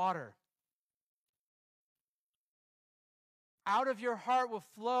water. Out of your heart will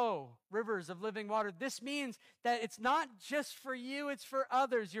flow rivers of living water. This means that it's not just for you, it's for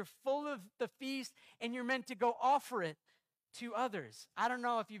others. You're full of the feast, and you're meant to go offer it to others. I don't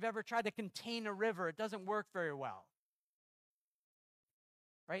know if you've ever tried to contain a river. It doesn't work very well,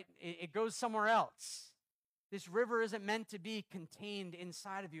 right? It goes somewhere else. This river isn't meant to be contained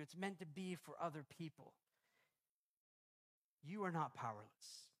inside of you. It's meant to be for other people. You are not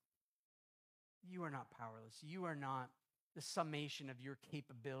powerless. You are not powerless. You are not the summation of your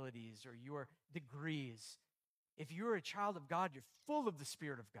capabilities or your degrees. If you're a child of God, you're full of the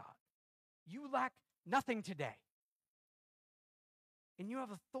Spirit of God. You lack nothing today. And you have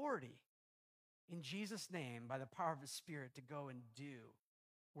authority in Jesus' name by the power of his Spirit to go and do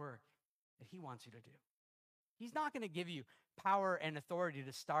work that he wants you to do. He's not going to give you power and authority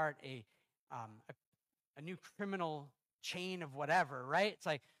to start a new criminal chain of whatever, right? It's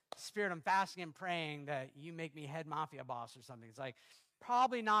like, Spirit, I'm fasting and praying that you make me head mafia boss or something. It's like,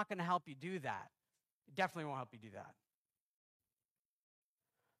 probably not going to help you do that. It definitely won't help you do that.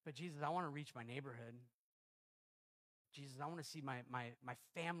 But Jesus, I want to reach my neighborhood. Jesus, I want to see my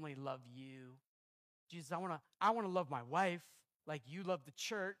family love you. Jesus, I want to love my wife like you love the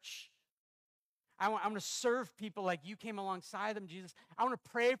church. I want to serve people like you came alongside them, Jesus. I want to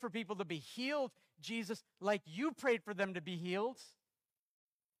pray for people to be healed, Jesus, like you prayed for them to be healed.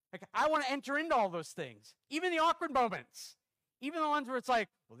 Like, I want to enter into all those things, even the awkward moments, even the ones where it's like,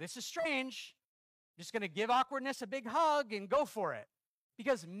 well, this is strange. I'm just going to give awkwardness a big hug and go for it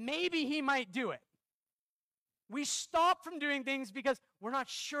because maybe he might do it. We stop from doing things because we're not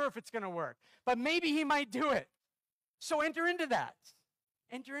sure if it's going to work, but maybe he might do it. So enter into that.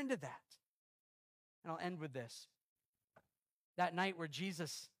 Enter into that. And I'll end with this. That night where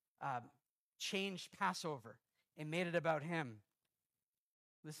Jesus changed Passover and made it about him.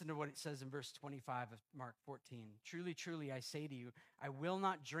 Listen to what it says in verse 25 of Mark 14. Truly, truly, I say to you, I will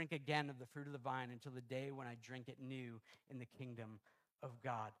not drink again of the fruit of the vine until the day when I drink it new in the kingdom of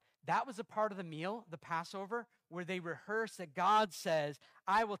God. That was a part of the meal, the Passover, where they rehearsed that God says,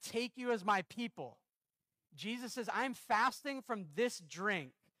 I will take you as my people. Jesus says, I'm fasting from this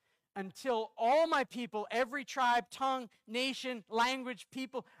drink until all my people, every tribe, tongue, nation, language,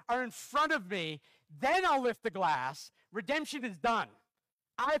 people are in front of me. Then I'll lift the glass. Redemption is done.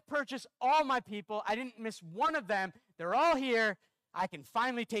 I've purchased all my people. I didn't miss one of them. They're all here. I can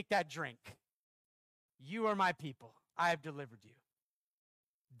finally take that drink. You are my people. I have delivered you.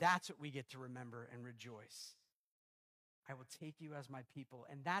 That's what we get to remember and rejoice. I will take you as my people.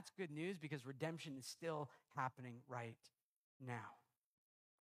 And that's good news because redemption is still happening right now.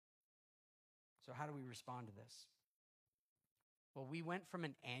 So how do we respond to this? Well, we went from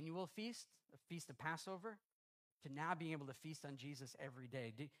an annual feast, a feast of Passover, to now being able to feast on Jesus every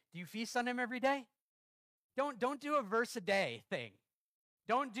day. Do you feast on him every day? Don't do a verse a day thing.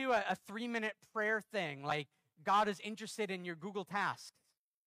 Don't do a 3-minute prayer thing like God is interested in your Google tasks.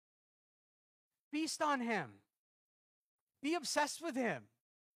 Feast on him. Be obsessed with him.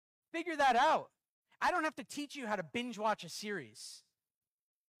 Figure that out. I don't have to teach you how to binge watch a series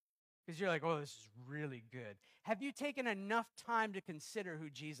because you're like, oh, this is really good. Have you taken enough time to consider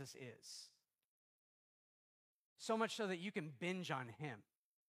who Jesus is? So much so that you can binge on him.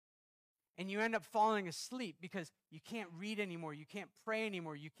 And you end up falling asleep because you can't read anymore, you can't pray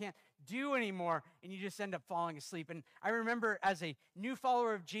anymore, you can't do anymore, and you just end up falling asleep. And I remember as a new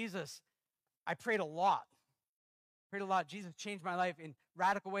follower of Jesus, I prayed a lot. Jesus changed my life in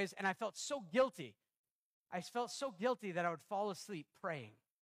radical ways, and I felt so guilty. I felt so guilty that I would fall asleep praying.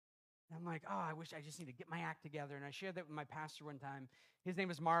 And I'm like, oh, I wish I just need to get my act together. And I shared that with my pastor one time. His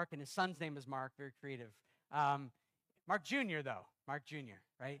name is Mark, and his son's name is Mark, very creative. Mark Jr., though. Mark Jr.,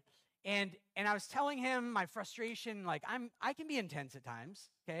 right? And I was telling him my frustration, like, I can be intense at times,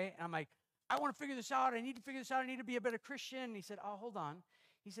 okay? And I'm like, I want to figure this out. I need to figure this out. I need to be a better Christian. And he said, oh, hold on.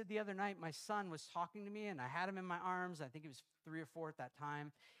 He said, the other night, my son was talking to me, and I had him in my arms. I think he was 3 or 4 at that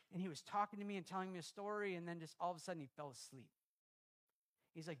time. And he was talking to me and telling me a story, and then just all of a sudden, he fell asleep.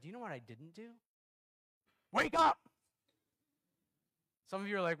 He's like, do you know what I didn't do? Wake up! Some of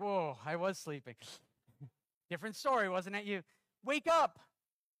you are like, whoa, I was sleeping. Different story, wasn't it? You wake up.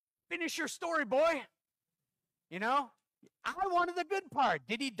 Finish your story, boy. You know? I wanted the good part.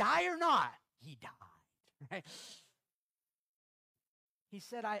 Did he die or not? He died. Right? He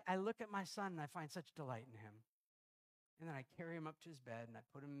said, I look at my son and I find such delight in him. And then I carry him up to his bed and I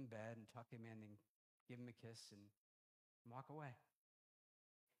put him in bed and tuck him in and give him a kiss and walk away.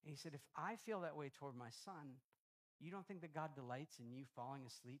 And he said, if I feel that way toward my son, you don't think that God delights in you falling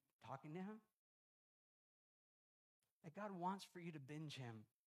asleep talking to him? That God wants for you to binge him.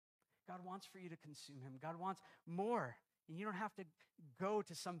 God wants for you to consume him. God wants more. And you don't have to go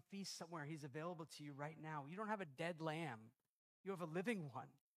to some feast somewhere. He's available to you right now. You don't have a dead lamb. You have a living one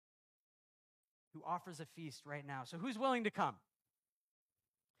who offers a feast right now. So who's willing to come?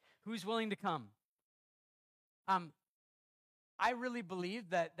 Who's willing to come? I really believe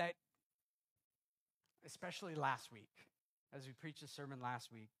that especially last week, as we preached a sermon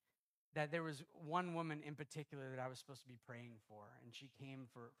last week, that there was one woman in particular that I was supposed to be praying for, and she came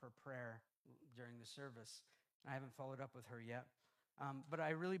for prayer during the service. I haven't followed up with her yet. But I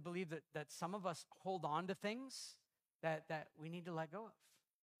really believe that some of us hold on to things that we need to let go of.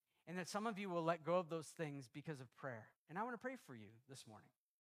 And that some of you will let go of those things because of prayer. And I want to pray for you this morning.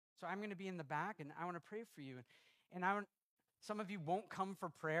 So I'm going to be in the back, and I want to pray for you. And some of you won't come for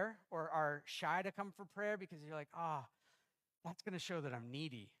prayer or are shy to come for prayer because you're like, that's going to show that I'm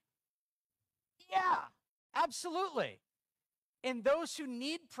needy. Yeah, absolutely. And those who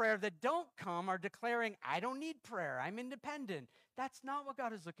need prayer that don't come are declaring, I don't need prayer. I'm independent. That's not what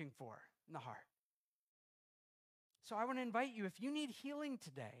God is looking for in the heart. So I want to invite you, if you need healing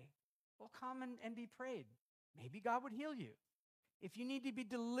today, well, come and be prayed. Maybe God would heal you. If you need to be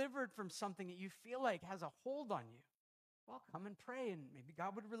delivered from something that you feel like has a hold on you, well, come and pray, and maybe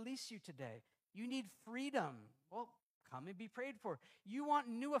God would release you today. You need freedom. Well, come and be prayed for. You want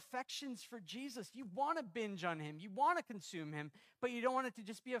new affections for Jesus. You want to binge on him. You want to consume him, but you don't want it to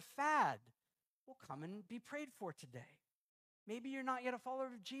just be a fad. Well, come and be prayed for today. Maybe you're not yet a follower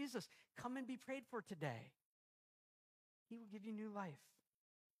of Jesus. Come and be prayed for today. He will give you new life.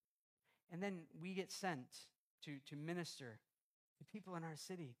 And then we get sent to minister to people in our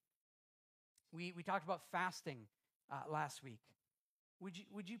city. We talked about fasting last week.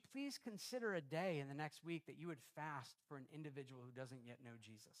 Would you please consider a day in the next week that you would fast for an individual who doesn't yet know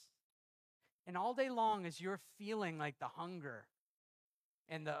Jesus? And all day long, as you're feeling like the hunger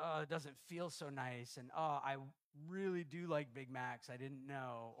and it doesn't feel so nice, and I really do like Big Macs, I didn't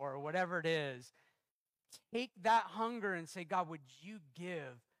know, or whatever it is, take that hunger and say, God, would you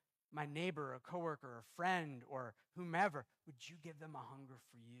give my neighbor, a coworker, a friend, or whomever, would you give them a hunger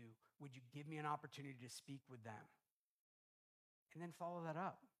for you? Would you give me an opportunity to speak with them? And then follow that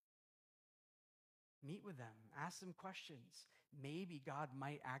up. Meet with them. Ask them questions. Maybe God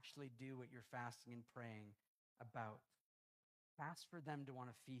might actually do what you're fasting and praying about. Fast for them to want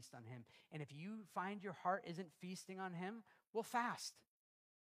to feast on him. And if you find your heart isn't feasting on him, well, fast.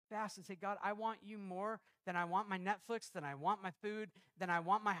 Fast and say, God, I want you more than I want my Netflix, than I want my food, than I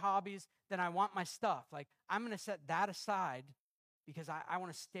want my hobbies, than I want my stuff. Like, I'm going to set that aside because I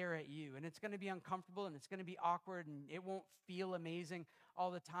want to stare at you. And it's going to be uncomfortable and it's going to be awkward and it won't feel amazing all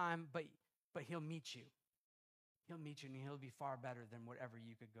the time, but he'll meet you. He'll meet you and he'll be far better than whatever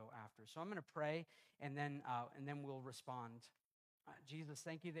you could go after. So I'm going to pray and then we'll respond. Jesus,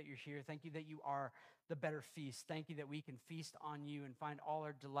 thank you that you're here. Thank you that you are the better feast. Thank you that we can feast on you and find all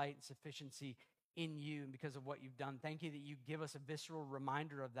our delight and sufficiency in you and because of what you've done. Thank you that you give us a visceral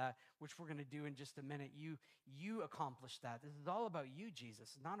reminder of that, which we're going to do in just a minute. You accomplished that. This is all about you, Jesus.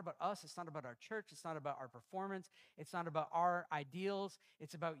 It's not about us. It's not about our church. It's not about our performance. It's not about our ideals.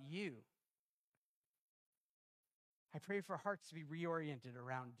 It's about you. I pray for hearts to be reoriented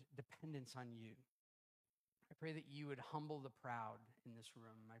around dependence on you. I pray that you would humble the proud in this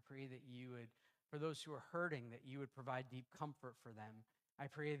room. I pray that you would, for those who are hurting, that you would provide deep comfort for them. I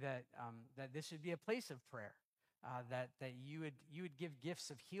pray that this would be a place of prayer, that you would give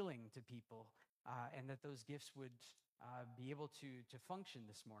gifts of healing to people, and that those gifts would be able to function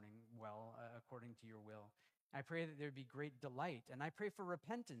this morning well, according to your will. I pray that there would be great delight, and I pray for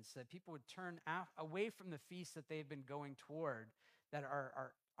repentance, that people would turn away from the feasts that they've been going toward that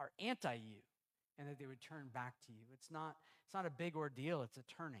are anti-you, and that they would turn back to you. It's not a big ordeal, it's a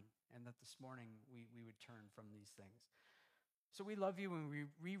turning, and that this morning we would turn from these things. So we love you, and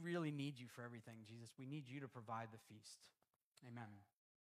we really need you for everything, Jesus. We need you to provide the feast. Amen.